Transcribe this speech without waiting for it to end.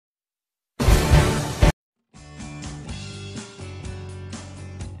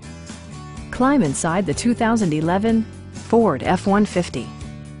Climb inside the 2011 Ford F-150.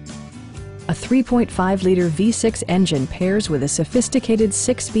 A 3.5-liter V6 engine pairs with a sophisticated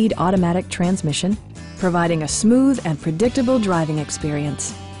 6-speed automatic transmission, providing a smooth and predictable driving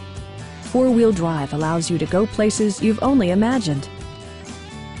experience. Four-wheel drive allows you to go places you've only imagined.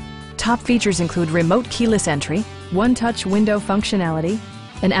 Top features include remote keyless entry, one-touch window functionality,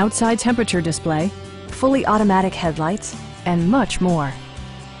 an outside temperature display, fully automatic headlights, and much more.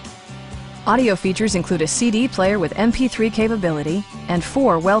 Audio features include a CD player with MP3 capability and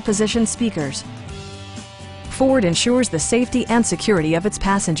 4 well-positioned speakers. Ford ensures the safety and security of its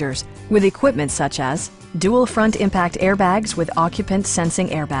passengers with equipment such as dual front impact airbags with occupant sensing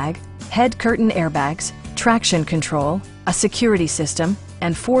airbag, head curtain airbags, traction control, a security system,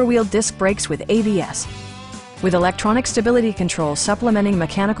 and 4-wheel disc brakes with ABS. With electronic stability control supplementing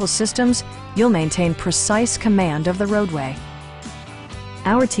mechanical systems, you'll maintain precise command of the roadway.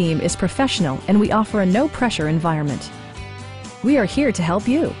 Our team is professional and we offer a no-pressure environment. We are here to help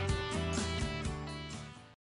you.